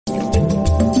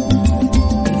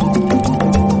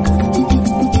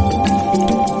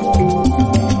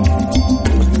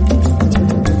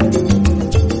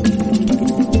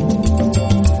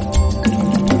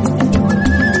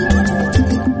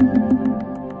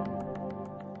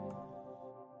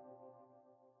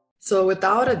So,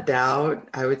 without a doubt,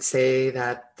 I would say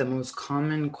that the most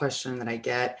common question that I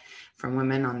get from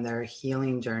women on their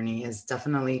healing journey is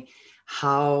definitely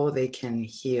how they can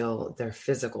heal their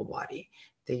physical body.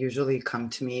 They usually come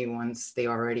to me once they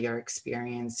already are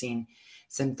experiencing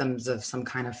symptoms of some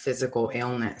kind of physical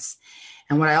illness.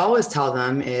 And what I always tell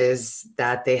them is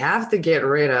that they have to get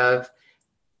rid of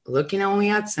looking only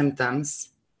at symptoms,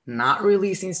 not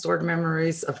releasing stored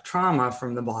memories of trauma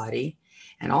from the body,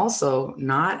 and also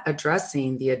not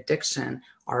addressing the addiction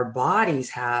our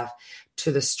bodies have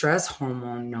to the stress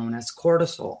hormone known as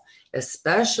cortisol,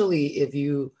 especially if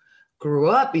you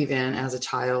grew up even as a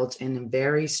child in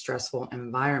very stressful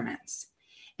environments.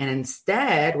 And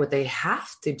instead, what they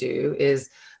have to do is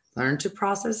learn to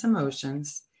process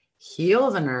emotions,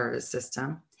 heal the nervous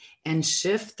system, and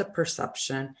shift the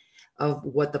perception of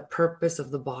what the purpose of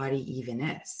the body even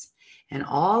is. And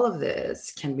all of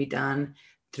this can be done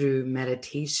through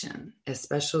meditation,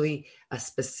 especially a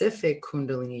specific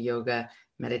Kundalini yoga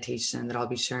meditation that I'll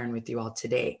be sharing with you all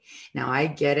today. Now, I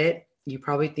get it. You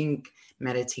probably think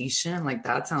meditation, like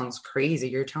that sounds crazy.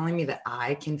 You're telling me that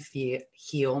I can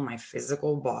heal my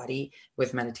physical body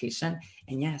with meditation.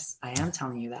 And yes, I am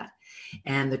telling you that.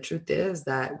 And the truth is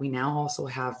that we now also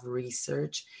have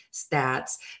research,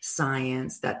 stats,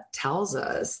 science that tells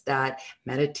us that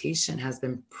meditation has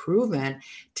been proven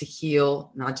to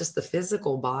heal not just the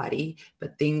physical body,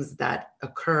 but things that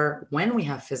occur when we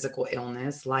have physical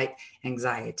illness like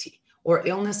anxiety or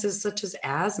illnesses such as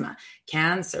asthma,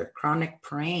 cancer, chronic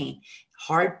pain,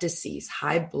 heart disease,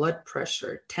 high blood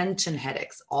pressure, tension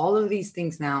headaches, all of these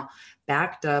things now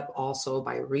backed up also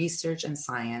by research and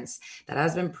science that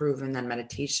has been proven that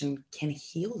meditation can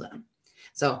heal them.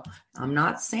 So I'm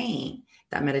not saying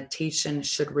that meditation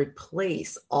should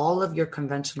replace all of your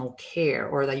conventional care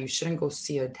or that you shouldn't go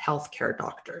see a healthcare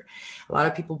doctor. A lot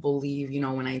of people believe,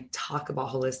 when I talk about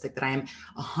holistic, that I am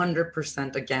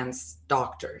 100% against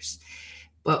doctors.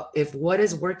 But if what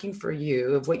is working for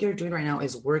you, if what you're doing right now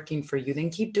is working for you,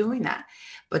 then keep doing that.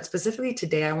 But specifically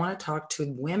today, I want to talk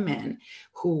to women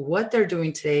who what they're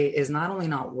doing today is not only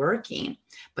not working,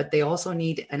 but they also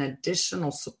need an additional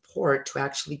support to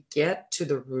actually get to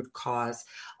the root cause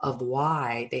of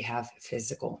why they have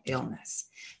physical illness.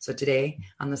 So today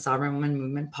on the Sovereign Woman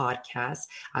Movement podcast,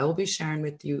 I will be sharing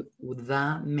with you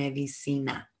the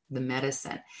medicina, the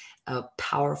medicine,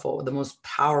 the most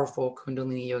powerful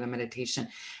Kundalini yoga meditation,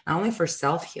 not only for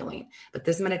self-healing, but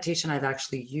this meditation I've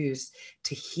actually used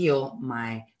to heal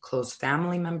my close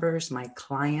family members, my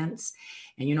clients.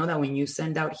 And you know that when you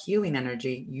send out healing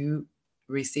energy, you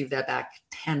receive that back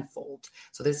tenfold.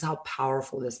 So this is how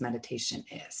powerful this meditation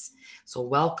is. So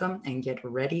welcome and get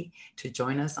ready to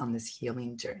join us on this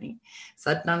healing journey.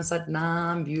 Satnam,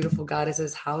 Satnam, beautiful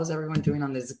goddesses. How's everyone doing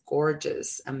on this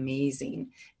gorgeous,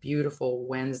 amazing, beautiful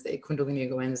Wednesday, Kundalini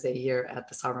Yoga Wednesday here at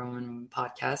the Sovereign Woman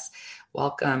podcast?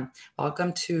 Welcome.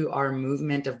 Welcome to our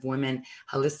movement of women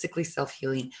holistically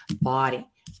self-healing body,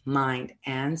 mind,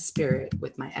 and spirit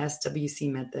with my SWC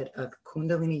method of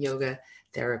Kundalini Yoga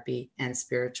therapy and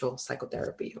spiritual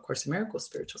psychotherapy, of course, miracle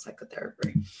spiritual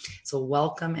psychotherapy. So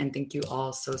welcome and thank you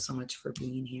all so much for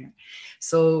being here.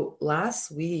 So last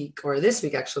week, or this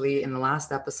week actually, in the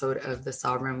last episode of the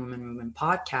Sovereign Woman Movement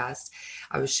podcast,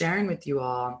 I was sharing with you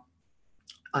all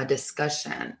a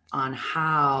discussion on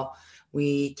how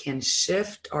we can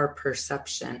shift our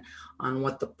perception on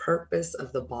what the purpose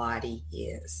of the body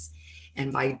is.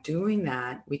 And by doing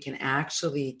that, we can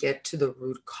actually get to the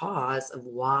root cause of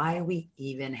why we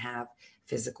even have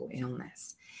physical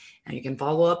illness. And you can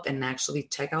follow up and actually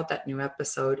check out that new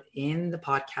episode in the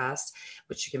podcast,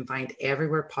 which you can find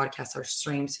everywhere podcasts are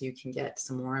streamed, so you can get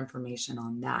some more information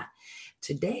on that.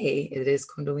 Today, it is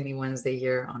Kundalini Wednesday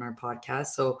here on our podcast.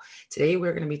 So today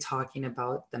we're going to be talking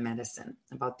about the medicine,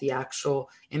 about the actual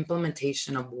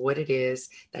implementation of what it is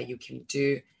that you can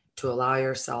do to allow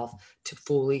yourself to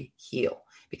fully heal.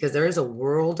 Because there is a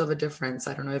world of a difference,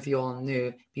 I don't know if you all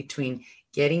knew, between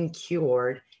getting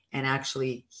cured and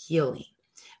actually healing.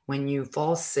 When you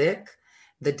fall sick,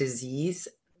 the disease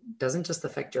doesn't just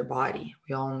affect your body.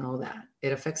 We all know that.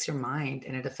 It affects your mind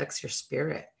and it affects your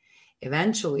spirit.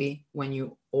 Eventually, when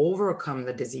you overcome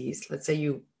the disease, let's say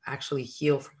you actually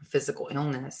heal from a physical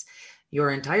illness,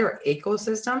 your entire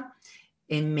ecosystem,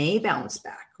 it may bounce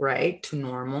back, right, to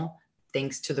normal,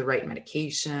 thanks to the right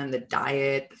medication, the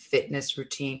diet, the fitness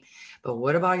routine. But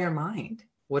what about your mind?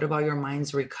 What about your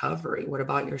mind's recovery? What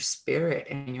about your spirit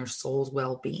and your soul's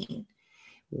well-being?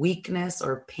 Weakness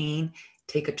or pain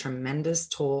take a tremendous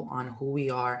toll on who we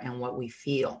are and what we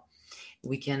feel.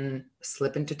 We can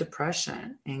slip into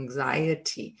depression,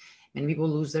 anxiety, Many people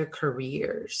lose their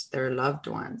careers, their loved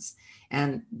ones,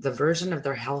 and the version of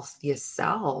their healthiest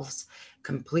selves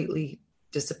completely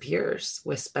disappears,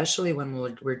 especially when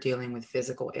we're dealing with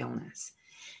physical illness.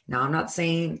 Now, I'm not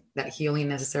saying that healing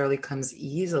necessarily comes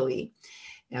easily.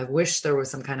 I wish there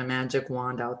was some kind of magic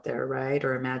wand out there, right?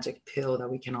 Or a magic pill that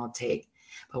we can all take.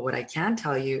 But what I can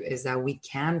tell you is that we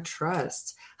can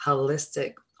trust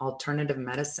holistic alternative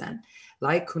medicine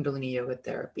like Kundalini Yoga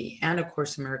therapy and A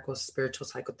Course in Miracles spiritual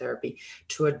psychotherapy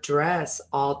to address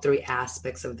all three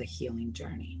aspects of the healing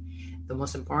journey. The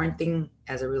most important thing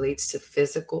as it relates to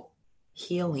physical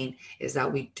healing is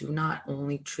that we do not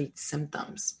only treat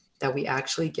symptoms, that we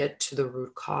actually get to the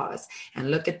root cause and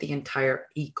look at the entire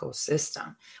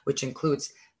ecosystem, which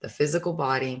includes the physical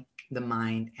body, the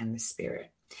mind, and the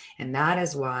spirit. And that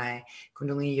is why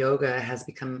Kundalini Yoga has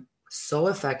become so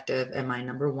effective and my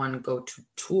number one go-to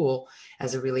tool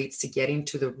as it relates to getting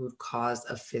to the root cause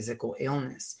of physical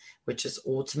illness, which is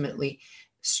ultimately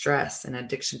stress and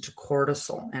addiction to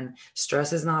cortisol. And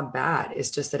stress is not bad.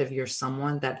 It's just that if you're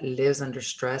someone that lives under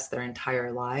stress their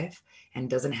entire life and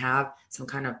doesn't have some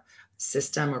kind of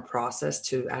system or process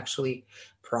to actually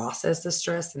process the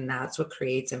stress, and that's what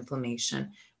creates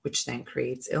inflammation, which then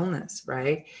creates illness,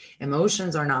 right?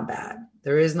 Emotions are not bad.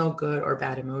 There is no good or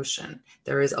bad emotion.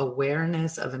 There is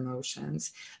awareness of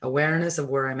emotions, awareness of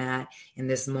where I'm at in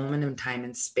this moment in time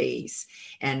and space,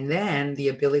 and then the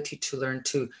ability to learn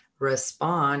to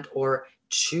respond or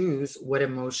choose what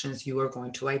emotions you are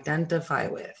going to identify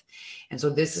with. And so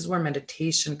this is where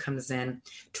meditation comes in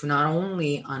to not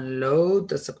only unload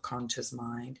the subconscious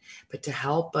mind, but to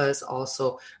help us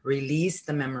also release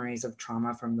the memories of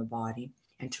trauma from the body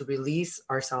and to release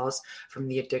ourselves from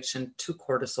the addiction to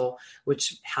cortisol,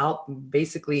 which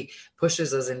basically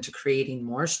pushes us into creating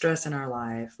more stress in our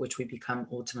life, which we become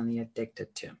ultimately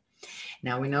addicted to.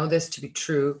 Now, we know this to be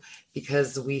true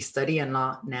because we study a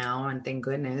lot now, and thank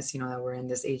goodness, that we're in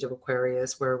this age of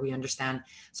Aquarius where we understand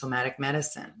somatic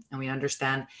medicine and we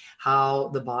understand how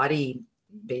the body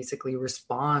basically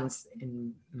responds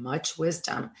in much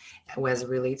wisdom as it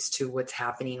relates to what's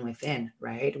happening within,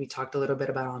 right? We talked a little bit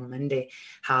about on Monday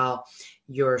how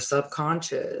your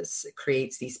subconscious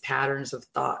creates these patterns of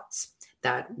thoughts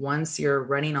that once you're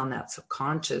running on that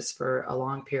subconscious for a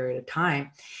long period of time,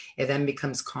 it then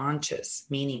becomes conscious,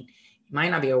 meaning you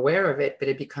might not be aware of it, but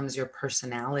it becomes your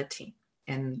personality.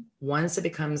 And once it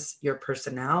becomes your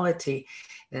personality,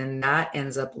 then that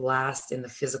ends up last in the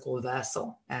physical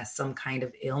vessel as some kind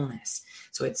of illness.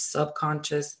 So it's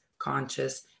subconscious,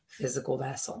 conscious, physical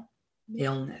vessel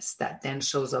illness that then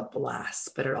shows up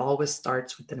last, but it always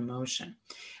starts with an emotion,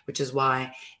 which is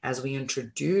why as we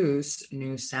introduce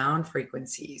new sound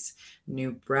frequencies,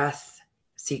 new breath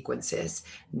sequences,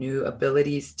 new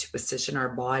abilities to position our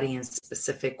body in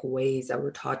specific ways that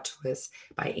were taught to us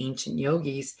by ancient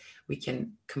yogis, we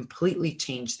can completely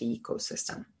change the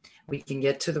ecosystem. We can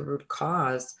get to the root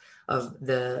cause of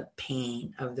the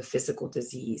pain, of the physical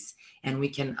disease, and we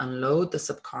can unload the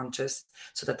subconscious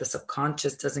so that the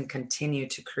subconscious doesn't continue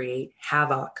to create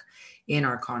havoc in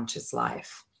our conscious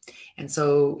life. And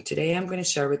so today I'm going to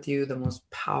share with you the most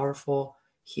powerful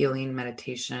healing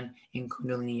meditation in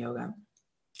Kundalini Yoga.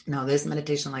 Now, this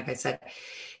meditation, like I said,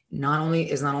 is not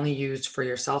only used for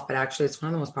yourself, but actually it's one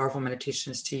of the most powerful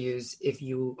meditations to use if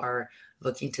you are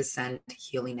looking to send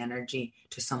healing energy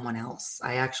to someone else.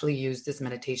 I actually used this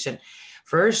meditation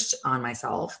first on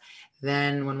myself.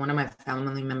 Then when one of my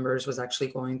family members was actually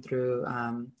going through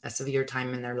a severe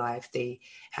time in their life, they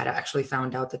had actually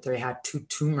found out that they had 2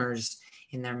 tumors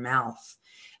in their mouth.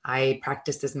 I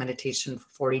practiced this meditation for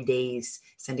 40 days,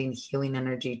 sending healing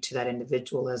energy to that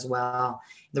individual as well.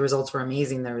 The results were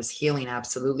amazing. There was healing,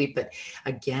 absolutely. But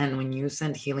again, when you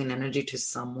send healing energy to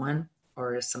someone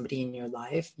or somebody in your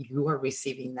life, you are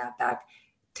receiving that back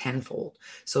tenfold.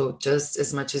 So just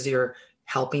as much as you're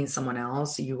helping someone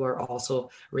else, you are also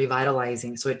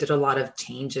revitalizing. So it did a lot of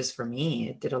changes for me.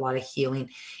 It did a lot of healing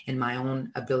in my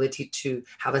own ability to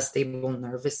have a stable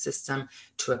nervous system,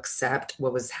 to accept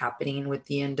what was happening with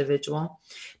the individual,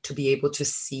 to be able to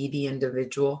see the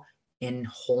individual in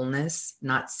wholeness,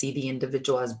 not see the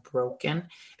individual as broken,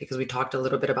 because we talked a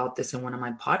little bit about this in one of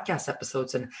my podcast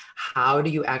episodes. And how do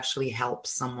you actually help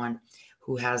someone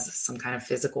who has some kind of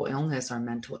physical illness or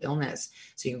mental illness?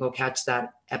 So you can go catch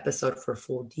that episode for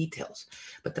full details.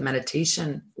 But the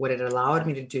meditation, what it allowed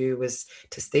me to do was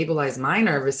to stabilize my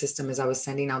nervous system as I was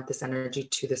sending out this energy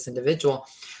to this individual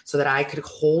so that I could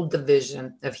hold the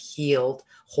vision of healed,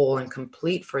 whole, and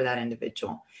complete for that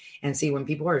individual. And see, when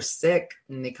people are sick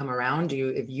and they come around you,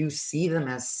 if you see them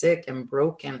as sick and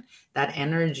broken, that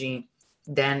energy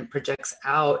then projects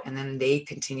out and then they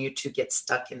continue to get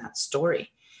stuck in that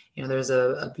story. You know, there's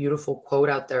a beautiful quote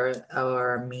out there,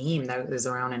 or a meme that is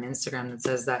around on Instagram, that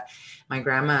says that my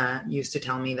grandma used to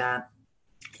tell me that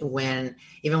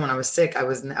even when I was sick, I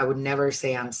would never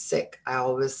say I'm sick. I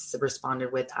always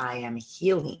responded with I am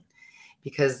healing,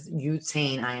 because you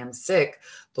saying I am sick,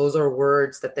 those are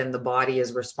words that then the body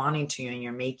is responding to you, and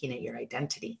you're making it your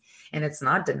identity. And it's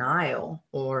not denial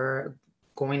or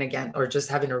going again or just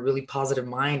having a really positive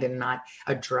mind and not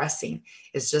addressing.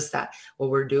 It's just that what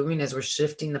we're doing is we're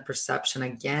shifting the perception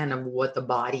again of what the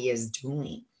body is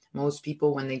doing. Most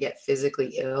people, when they get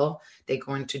physically ill, they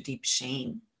go into deep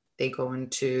shame. They go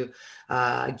into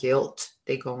guilt.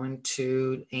 They go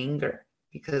into anger,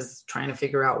 because trying to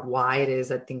figure out why it is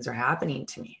that things are happening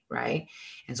to me, right?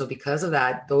 And so because of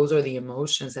that, those are the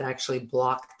emotions that actually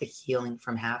block the healing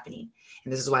from happening.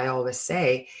 And this is why I always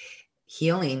say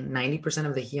healing, 90%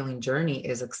 of the healing journey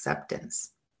is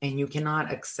acceptance. And you cannot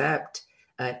accept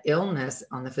illness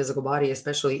on the physical body,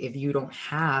 especially if you don't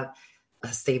have a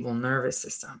stable nervous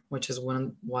system, which is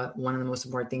one of the most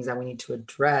important things that we need to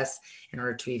address in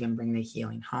order to even bring the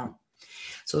healing home.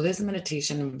 So this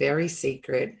meditation, very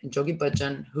sacred. Yogi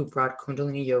Bhajan, who brought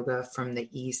Kundalini Yoga from the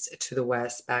East to the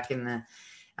West back in the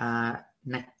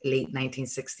late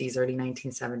 1960s, early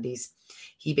 1970s,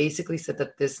 he basically said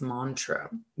that this mantra,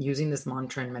 using this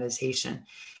mantra in meditation,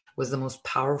 was the most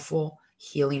powerful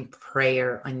healing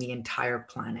prayer on the entire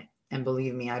planet. And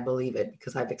believe me, I believe it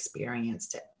because I've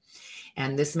experienced it.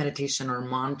 And this meditation or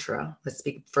mantra, let's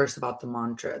speak first about the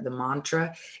mantra. The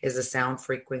mantra is a sound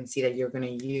frequency that you're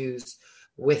going to use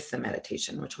with the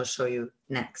meditation, which I'll show you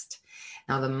next.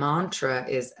 Now, the mantra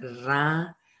is Ra,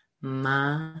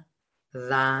 Ma,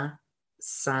 Da,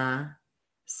 Sa,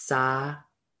 Sa,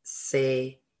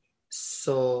 Se,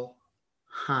 So,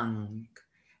 Hang.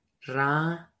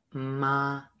 Ra,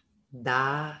 Ma,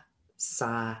 Da,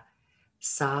 Sa,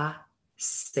 Sa,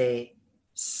 Se,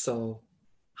 So,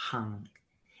 Hang.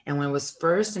 And when it was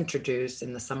first introduced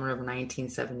in the summer of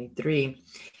 1973,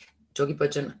 Yogi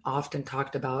Bhajan often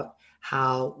talked about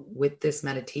how with this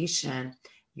meditation,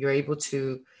 you're able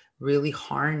to really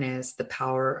harness the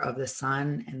power of the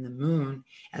sun and the moon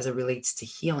as it relates to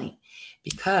healing.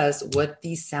 Because what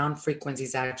these sound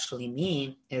frequencies actually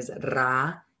mean is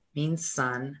Ra means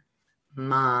sun,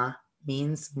 Ma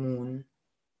means moon,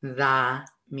 Da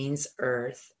means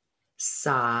earth,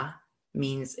 Sa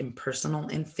means impersonal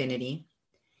infinity,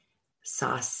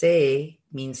 Sa Se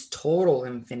means total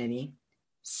infinity,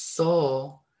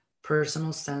 So,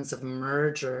 personal sense of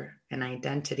merger and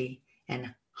identity,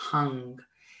 and Hung,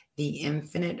 the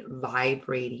infinite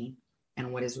vibrating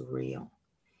and what is real.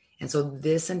 And so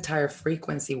this entire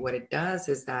frequency, what it does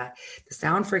is that the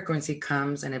sound frequency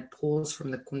comes and it pulls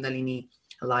from the Kundalini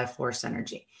life force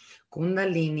energy.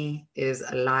 Kundalini is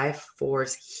a life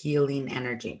force healing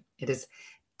energy. It is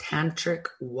tantric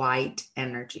white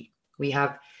energy. We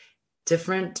have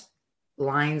different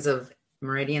lines of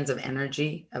meridians of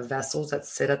energy, of vessels that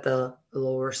sit at the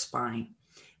lower spine.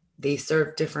 They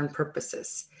serve different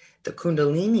purposes. The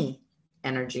Kundalini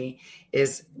energy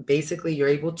is basically you're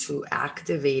able to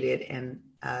activate it and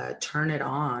turn it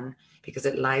on because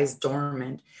it lies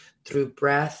dormant through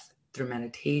breath, through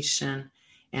meditation,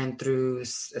 and through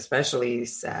especially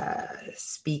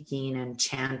speaking and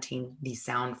chanting these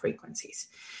sound frequencies.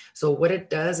 So what it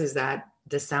does is that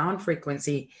the sound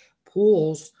frequency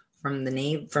pulls from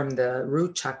the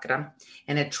root chakra,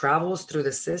 and it travels through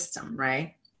the system,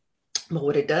 right? But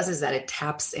what it does is that it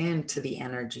taps into the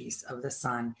energies of the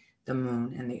sun, the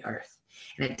moon, and the earth.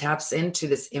 And it taps into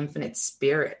this infinite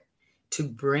spirit to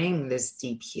bring this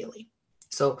deep healing.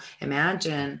 So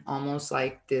imagine almost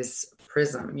like this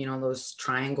prism, you know, those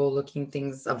triangle looking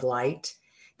things of light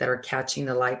that are catching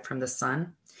the light from the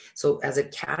sun. So as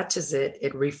it catches it,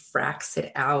 it refracts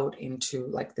it out into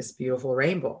like this beautiful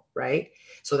rainbow, right?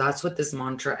 So that's what this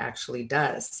mantra actually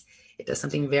does. It does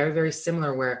something very, very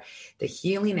similar where the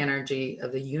healing energy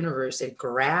of the universe, it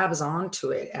grabs onto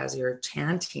it as you're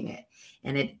chanting it.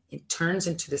 And it turns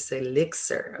into this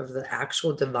elixir of the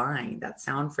actual divine, that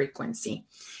sound frequency.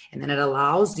 And then it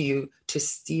allows you to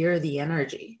steer the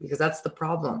energy, because that's the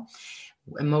problem.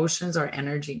 Emotions are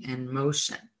energy in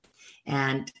motion.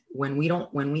 And when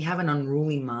we have an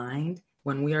unruly mind,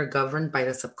 when we are governed by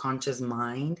the subconscious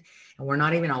mind, and we're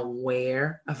not even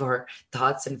aware of our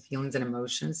thoughts and feelings and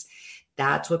emotions,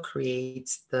 that's what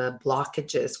creates the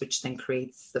blockages, which then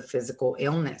creates the physical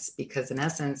illness. Because in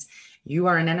essence, you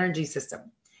are an energy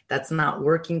system that's not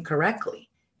working correctly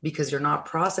because you're not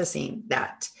processing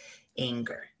that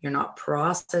anger. You're not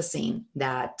processing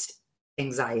that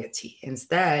anxiety.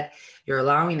 Instead, you're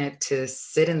allowing it to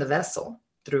sit in the vessel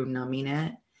through numbing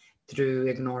it, through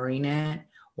ignoring it,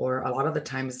 or a lot of the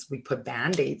times we put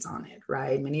band-aids on it,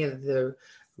 right? Many of the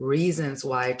reasons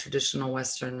why traditional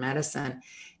Western medicine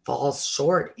falls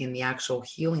short in the actual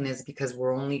healing is because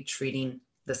we're only treating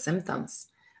the symptoms,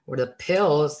 or the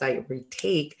pills that we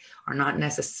take are not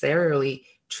necessarily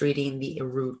treating the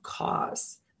root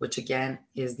cause, which again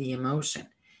is the emotion.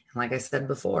 And like I said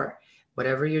before,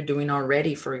 whatever you're doing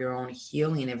already for your own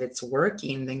healing, if it's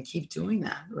working, then keep doing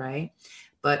that, right?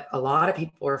 But a lot of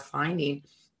people are finding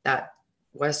that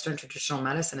Western traditional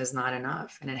medicine is not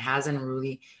enough, and it hasn't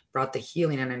really brought the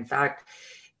healing. And in fact,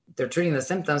 they're treating the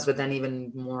symptoms, but then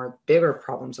even more bigger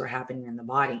problems are happening in the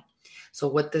body. So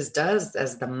what this does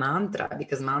as the mantra,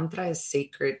 because mantra is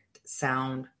sacred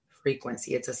sound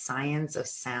frequency, it's a science of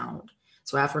sound.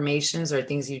 So affirmations are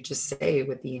things you just say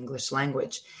with the English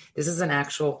language. This is an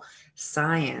actual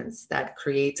science that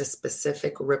creates a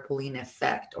specific rippling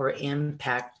effect or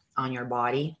impact on your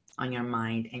body, on your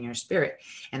mind, and your spirit.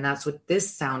 And that's what this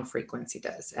sound frequency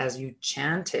does. As you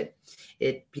chant it,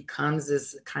 it becomes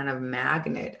this kind of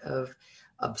magnet of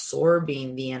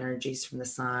absorbing the energies from the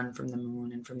sun, from the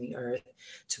moon, and from the earth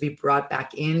to be brought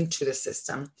back into the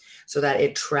system so that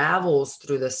it travels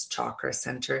through this chakra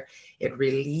center. It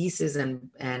releases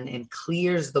and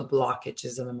clears the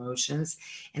blockages of emotions,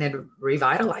 and it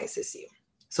revitalizes you.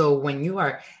 So when you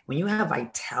have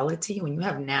vitality, when you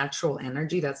have natural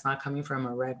energy that's not coming from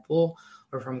a Red Bull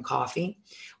or from coffee,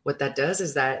 what that does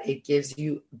is that it gives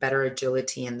you better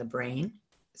agility in the brain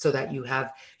so that you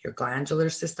have your glandular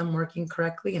system working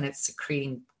correctly, and it's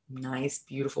secreting nice,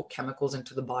 beautiful chemicals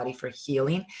into the body for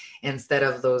healing instead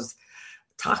of those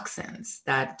toxins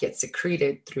that get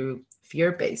secreted through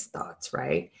fear-based thoughts,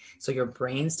 right? So your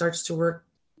brain starts to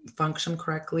function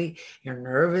correctly, your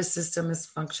nervous system is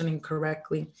functioning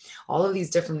correctly. All of these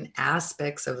different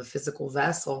aspects of a physical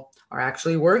vessel are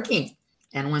actually working.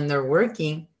 And when they're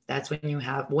working, that's when you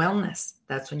have wellness.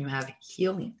 That's when you have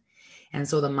healing. And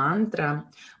so the mantra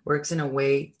works in a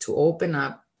way to open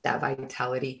up that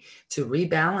vitality, to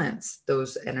rebalance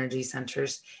those energy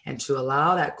centers, and to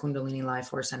allow that Kundalini life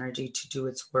force energy to do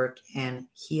its work and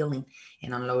healing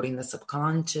and unloading the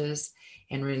subconscious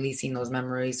and releasing those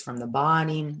memories from the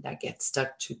body that get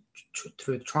stuck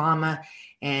through trauma,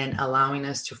 and allowing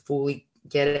us to fully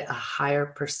get a higher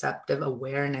perceptive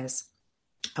awareness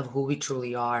of who we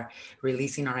truly are,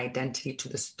 releasing our identity to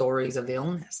the stories of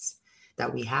illness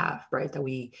that we have, right? That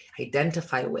we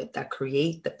identify with, that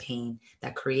create the pain,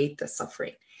 that create the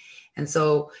suffering. And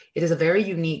so it is a very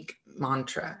unique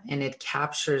mantra, and it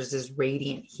captures this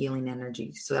radiant healing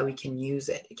energy so that we can use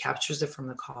it. It captures it from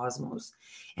the cosmos.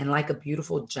 And like a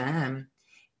beautiful gem,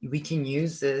 we can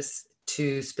use this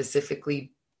to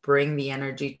specifically bring the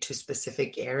energy to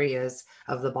specific areas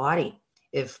of the body.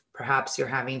 If perhaps you're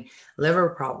having liver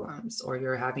problems, or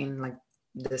you're having like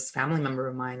this family member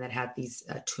of mine that had these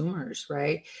tumors,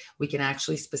 right? We can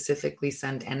actually specifically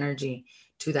send energy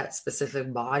to that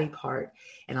specific body part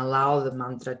and allow the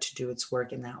mantra to do its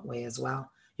work in that way as well.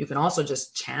 You can also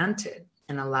just chant it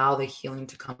and allow the healing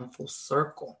to come full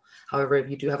circle. However, if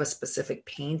you do have a specific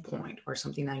pain point or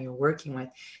something that you're working with,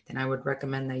 then I would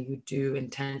recommend that you do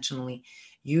intentionally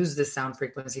use the sound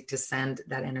frequency to send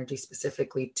that energy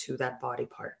specifically to that body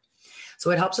part. So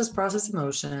it helps us process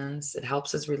emotions, it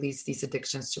helps us release these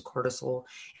addictions to cortisol,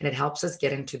 and it helps us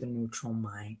get into the neutral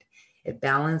mind. It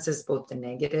balances both the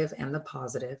negative and the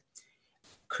positive,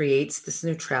 creates this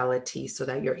neutrality so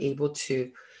that you're able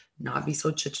to not be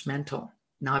so judgmental,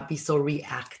 not be so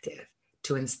reactive,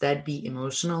 to instead be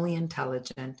emotionally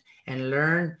intelligent and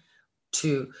learn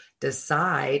to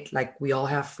decide, like we all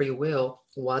have free will,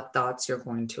 what thoughts you're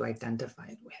going to identify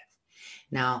with.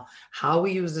 Now, how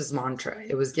we use this mantra,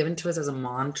 it was given to us as a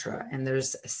mantra, and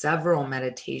there's several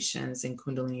meditations in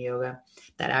Kundalini Yoga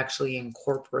that actually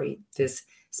incorporate this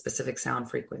specific sound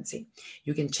frequency.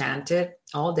 You can chant it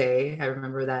all day. I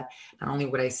remember that not only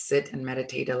would I sit and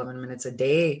meditate 11 minutes a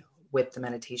day with the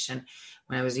meditation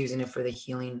when I was using it for the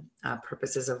healing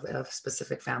purposes of a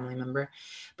specific family member,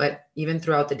 but even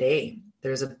throughout the day,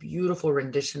 there's a beautiful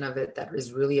rendition of it that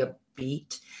is really a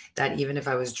beat that even if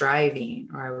I was driving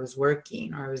or I was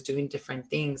working or I was doing different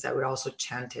things, I would also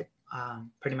chant it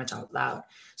pretty much out loud.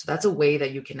 So that's a way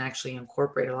that you can actually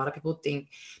incorporate. A lot of people think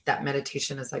that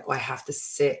meditation is like, oh, I have to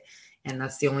sit, and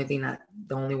that's the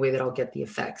only way that I'll get the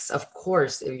effects. Of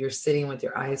course, if you're sitting with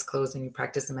your eyes closed and you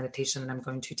practice the meditation that I'm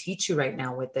going to teach you right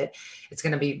now with it, it's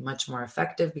going to be much more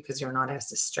effective because you're not as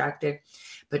distracted.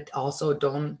 But also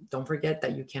don't forget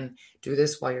that you can do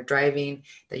this while you're driving,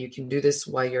 that you can do this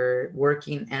while you're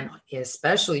working, and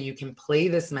especially you can play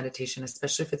this meditation,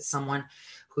 especially if it's someone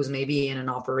who's maybe in an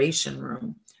operation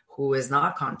room, who is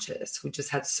not conscious, who just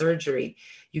had surgery,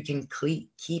 you can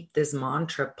keep this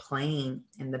mantra playing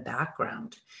in the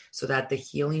background so that the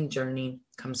healing journey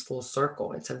comes full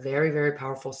circle. It's a very, very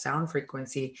powerful sound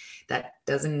frequency that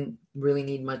doesn't really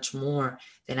need much more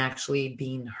than actually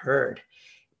being heard.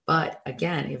 But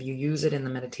again, if you use it in the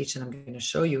meditation I'm going to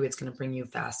show you, it's going to bring you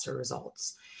faster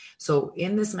results. So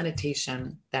in this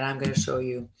meditation that I'm going to show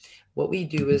you, what we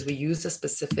do is we use a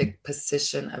specific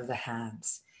position of the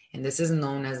hands. And this is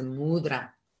known as mudra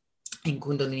in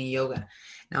Kundalini Yoga.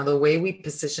 Now, the way we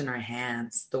position our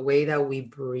hands, the way that we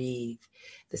breathe,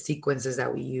 the sequences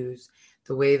that we use,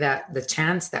 the way that the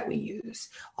chants that we use,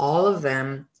 all of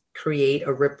them create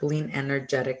a rippling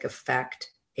energetic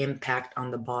effect, impact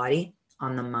on the body,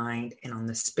 on the mind, and on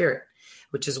the spirit,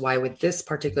 which is why with this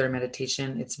particular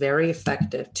meditation, it's very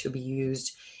effective to be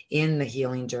used in the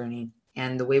healing journey.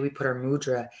 And the way we put our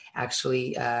mudra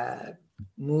actually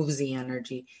moves the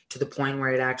energy to the point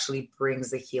where it actually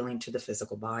brings the healing to the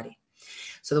physical body.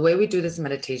 So the way we do this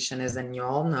meditation is, and you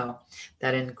all know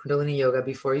that in Kundalini Yoga,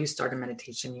 before you start a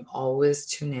meditation, you always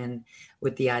tune in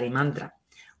with the Adi Mantra.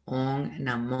 Om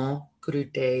Namo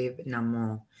Gurudev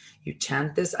Namo. You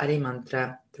chant this Adi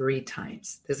Mantra 3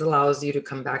 times. This allows you to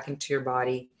come back into your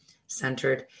body,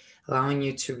 centered, allowing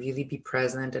you to really be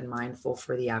present and mindful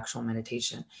for the actual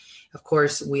meditation. Of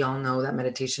course, we all know that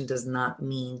meditation does not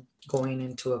mean going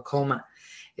into a coma.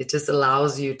 It just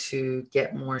allows you to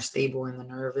get more stable in the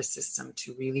nervous system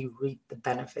to really reap the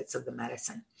benefits of the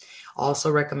medicine.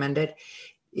 Also recommended,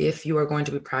 if you are going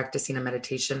to be practicing a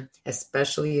meditation,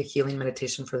 especially a healing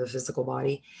meditation for the physical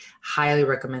body, highly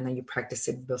recommend that you practice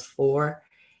it before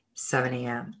 7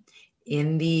 a.m.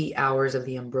 In the hours of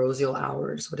the ambrosial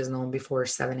hours, what is known before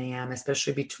 7 a.m.,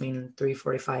 especially between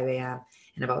 3:45 a.m.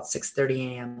 and about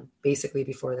 6:30 a.m., basically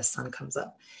before the sun comes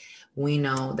up. We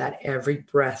know that every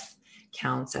breath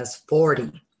counts as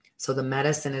 40. So the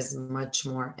medicine is much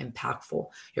more impactful.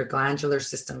 Your glandular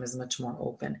system is much more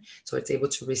open. So it's able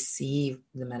to receive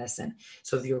the medicine.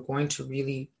 So if you're going to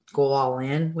really go all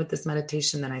in with this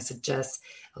meditation, then I suggest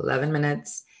 11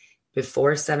 minutes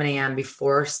before 7 a.m.,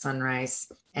 before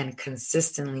sunrise, and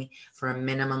consistently for a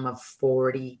minimum of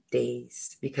 40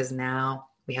 days. Because now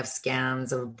we have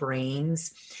scans of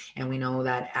brains, and we know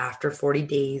that after 40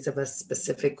 days of a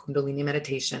specific Kundalini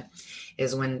meditation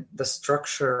is when the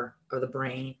structure of the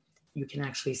brain, you can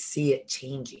actually see it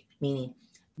changing, meaning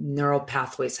neural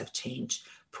pathways have changed,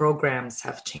 programs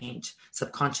have changed,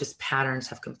 subconscious patterns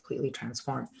have completely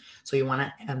transformed. So you want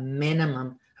a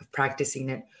minimum of practicing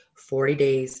it 40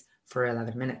 days for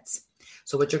 11 minutes.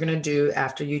 So what you're going to do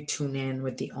after you tune in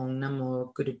with the Om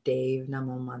Namo Gurudev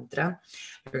Namo mantra,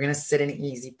 you're going to sit in an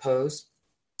easy pose,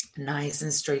 nice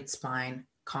and straight spine,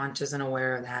 conscious and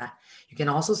aware of that. You can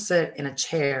also sit in a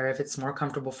chair if it's more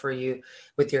comfortable for you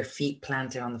with your feet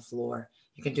planted on the floor.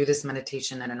 You can do this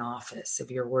meditation at an office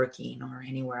if you're working or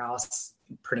anywhere else,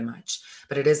 pretty much.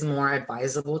 But it is more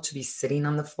advisable to be sitting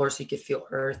on the floor so you can feel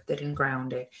earthed and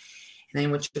grounded. And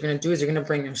then what you're going to do is you're going to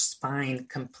bring your spine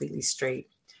completely straight.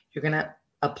 You're going to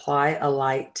apply a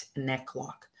light neck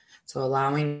lock. So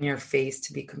allowing your face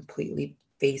to be completely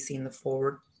facing the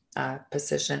forward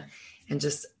position and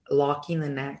just locking the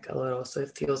neck a little so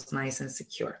it feels nice and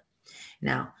secure.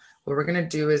 Now, what we're going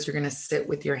to do is you're going to sit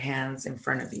with your hands in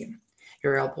front of you.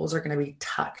 Your elbows are going to be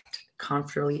tucked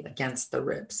comfortably against the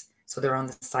ribs. So they're on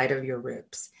the side of your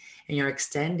ribs. And you're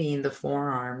extending the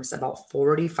forearms about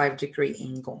 45-degree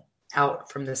angle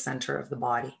out from the center of the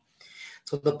body.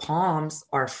 So the palms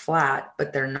are flat,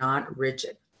 but they're not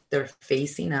rigid. They're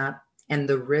facing up and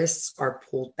the wrists are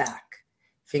pulled back.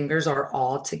 Fingers are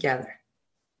all together.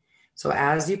 So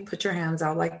as you put your hands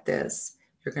out like this,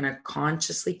 you're going to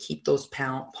consciously keep those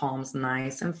palms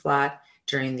nice and flat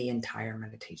during the entire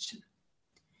meditation.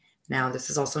 Now, this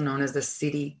is also known as the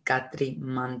Siddhi Gatri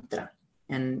mantra.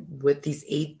 And with these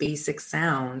 8 basic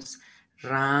sounds,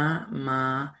 Ra,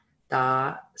 Ma,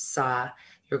 Da, Sa,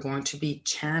 you're going to be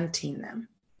chanting them.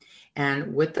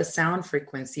 And with the sound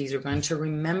frequencies, you're going to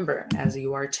remember as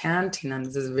you are chanting them,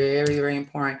 this is very, very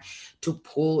important, to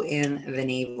pull in the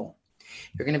navel.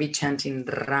 You're going to be chanting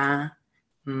Ra,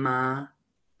 Ma,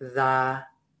 Da,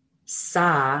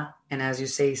 Sa. And as you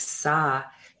say Sa,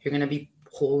 you're going to be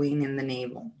pulling in the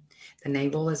navel. The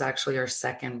navel is actually our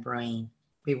second brain.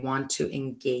 We want to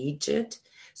engage it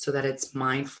so that it's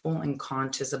mindful and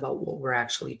conscious about what we're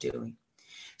actually doing.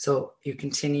 So you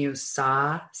continue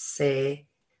Sa, Se,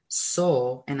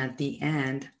 So, and at the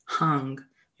end, Hung,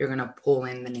 you're going to pull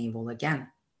in the navel again.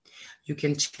 You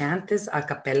can chant this a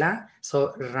cappella.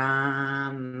 So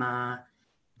Ra, Ma,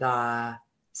 Da,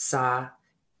 Sa,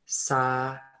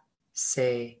 Sa,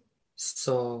 Se,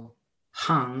 So,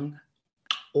 Hung.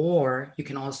 Or you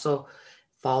can also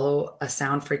follow a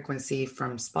sound frequency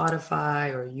from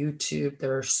Spotify or YouTube.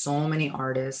 There are so many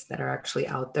artists that are actually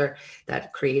out there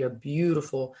that create a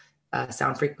beautiful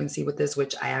sound frequency with this,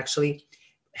 which I actually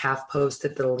have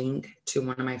posted the link to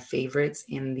one of my favorites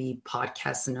in the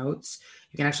podcast notes.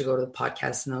 You can actually go to the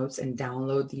podcast notes and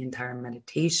download the entire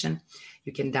meditation.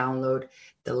 You can download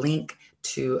the link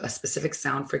to a specific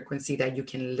sound frequency that you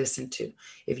can listen to.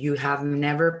 If you have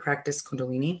never practiced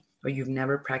Kundalini or you've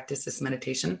never practiced this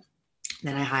meditation,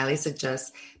 then I highly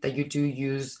suggest that you do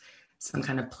use some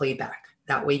kind of playback.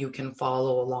 That way you can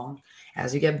follow along.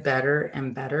 As you get better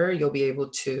and better, you'll be able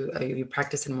to, if you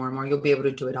practice it more and more, you'll be able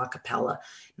to do it a cappella,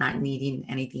 not needing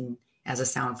anything as a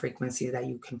sound frequency that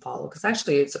you can follow. Because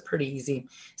actually it's a pretty easy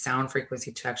sound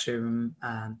frequency to actually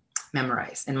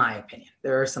memorize, in my opinion.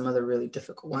 There are some other really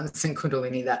difficult ones in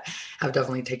Kundalini that have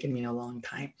definitely taken me a long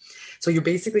time. So you're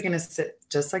basically going to sit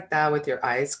just like that with your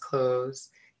eyes closed,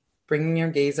 bringing your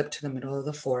gaze up to the middle of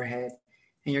the forehead,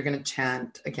 and you're going to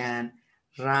chant again,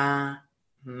 Ra,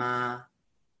 Ma,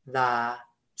 Da,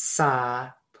 Sa,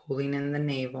 pulling in the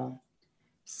navel,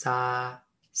 Sa,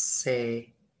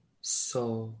 Se,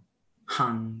 So,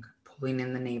 Hung, pulling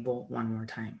in the navel one more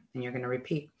time. And you're going to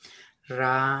repeat,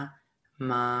 Ra,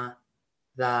 Ma,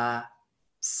 Da,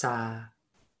 Sa,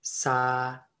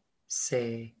 Sa,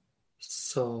 Se,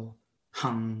 So,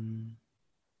 Hung.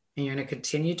 And you're going to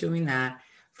continue doing that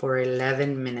for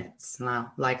 11 minutes.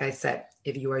 Now, like I said,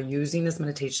 if you are using this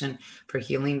meditation for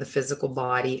healing the physical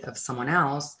body of someone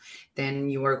else, then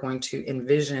you are going to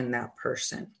envision that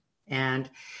person and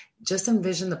just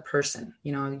envision the person.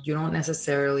 You know, you don't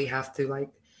necessarily have to like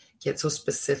get so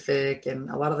specific. And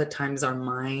a lot of the times our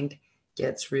mind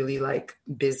gets really like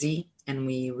busy and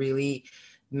we really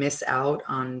miss out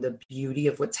on the beauty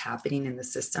of what's happening in the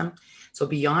system. So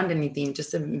beyond anything,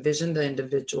 just envision the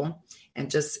individual and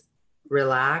just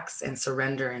relax and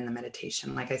surrender in the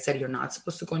meditation. Like I said, you're not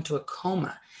supposed to go into a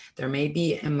coma. There may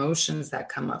be emotions that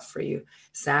come up for you,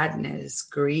 sadness,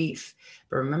 grief.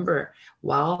 But remember,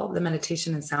 while the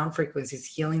meditation and sound frequency is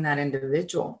healing that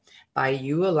individual, by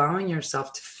you allowing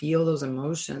yourself to feel those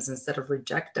emotions instead of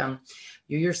reject them,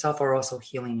 you yourself are also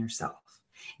healing yourself.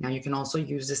 Now, you can also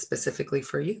use this specifically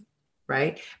for you,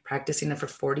 right? Practicing it for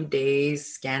 40 days,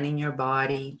 scanning your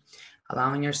body,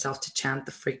 allowing yourself to chant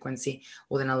the frequency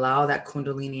will then allow that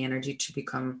Kundalini energy to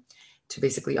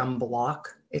basically unblock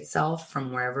itself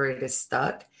from wherever it is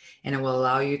stuck. And it will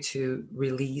allow you to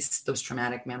release those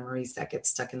traumatic memories that get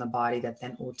stuck in the body that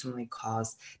then ultimately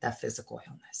cause that physical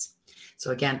illness.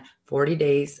 So again, 40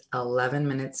 days, 11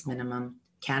 minutes minimum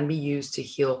can be used to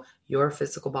heal your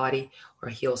physical body or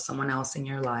heal someone else in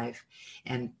your life,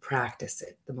 and practice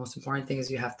it. The most important thing is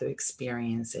you have to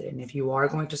experience it. And if you are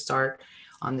going to start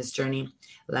on this journey,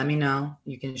 let me know.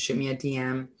 You can shoot me a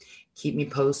DM. Keep me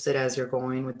posted as you're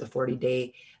going with the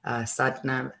 40-day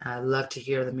sadhana. I love to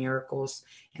hear the miracles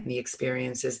and the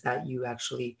experiences that you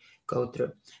actually go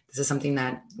through. This is something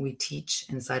that we teach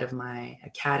inside of my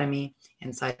academy,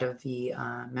 inside of the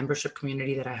membership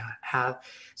community that I have.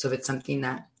 So if it's something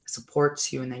that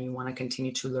supports you and that you want to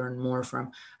continue to learn more from,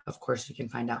 of course, you can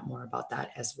find out more about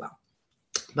that as well.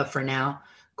 But for now,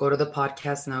 go to the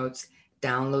podcast notes,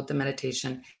 download the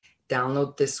meditation,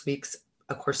 download this week's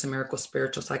A Course in Miracles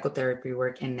spiritual psychotherapy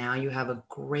work. And now you have a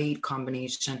great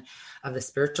combination of the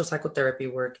spiritual psychotherapy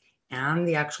work and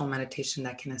the actual meditation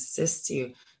that can assist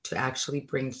you to actually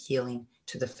bring healing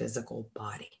to the physical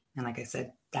body. And like I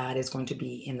said, that is going to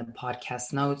be in the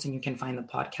podcast notes, and you can find the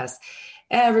podcast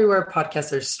everywhere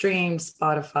podcasts are streamed,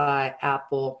 Spotify,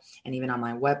 Apple, and even on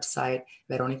my website,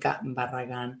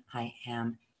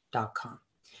 veronicabarraganiam.com.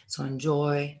 So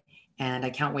enjoy, and I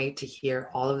can't wait to hear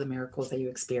all of the miracles that you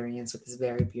experience with this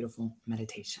very beautiful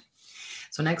meditation.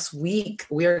 So next week,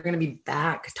 we are going to be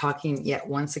back talking yet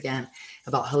once again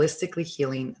about holistically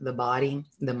healing the body,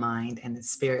 the mind, and the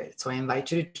spirit. So I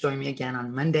invite you to join me again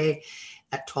on Monday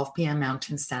at 12 p.m.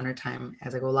 Mountain Standard Time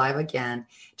as I go live again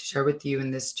to share with you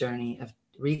in this journey of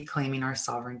reclaiming our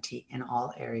sovereignty in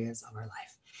all areas of our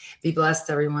life. Be blessed,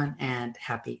 everyone, and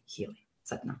happy healing.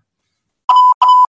 Satnam.